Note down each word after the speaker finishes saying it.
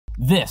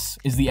This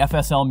is the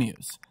FSL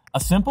Muse, a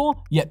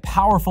simple yet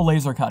powerful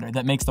laser cutter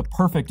that makes the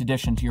perfect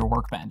addition to your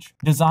workbench.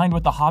 Designed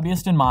with the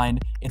hobbyist in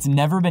mind, it's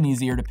never been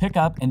easier to pick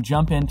up and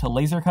jump into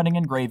laser cutting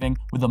and engraving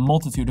with a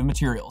multitude of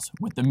materials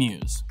with the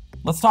Muse.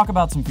 Let's talk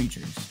about some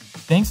features.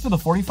 Thanks to the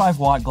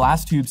 45-watt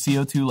glass tube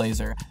CO2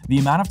 laser, the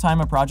amount of time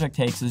a project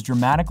takes is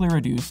dramatically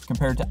reduced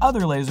compared to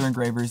other laser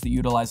engravers that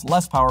utilize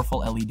less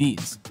powerful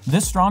LEDs.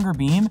 This stronger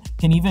beam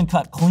can even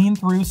cut clean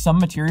through some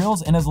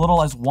materials in as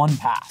little as one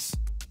pass.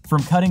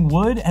 From cutting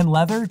wood and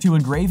leather to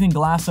engraving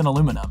glass and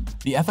aluminum,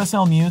 the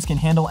FSL Muse can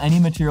handle any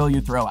material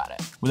you throw at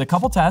it. With a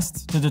couple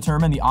tests to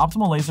determine the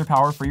optimal laser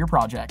power for your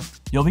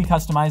project, you'll be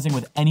customizing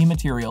with any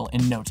material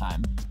in no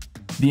time.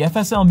 The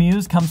FSL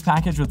Muse comes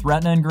packaged with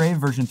Retina Engrave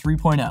version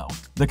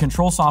 3.0, the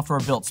control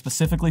software built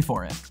specifically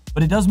for it.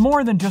 But it does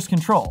more than just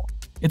control.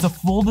 It's a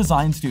full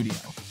design studio,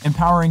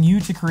 empowering you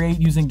to create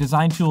using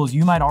design tools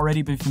you might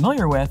already be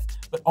familiar with,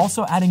 but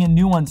also adding in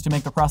new ones to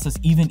make the process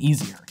even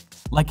easier,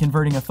 like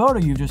converting a photo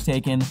you've just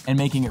taken and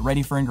making it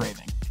ready for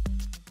engraving.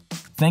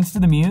 Thanks to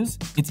the Muse,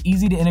 it's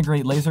easy to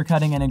integrate laser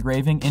cutting and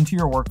engraving into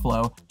your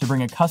workflow to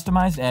bring a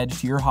customized edge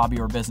to your hobby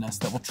or business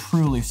that will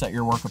truly set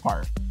your work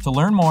apart. To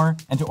learn more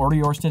and to order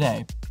yours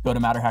today, go to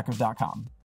MatterHackers.com.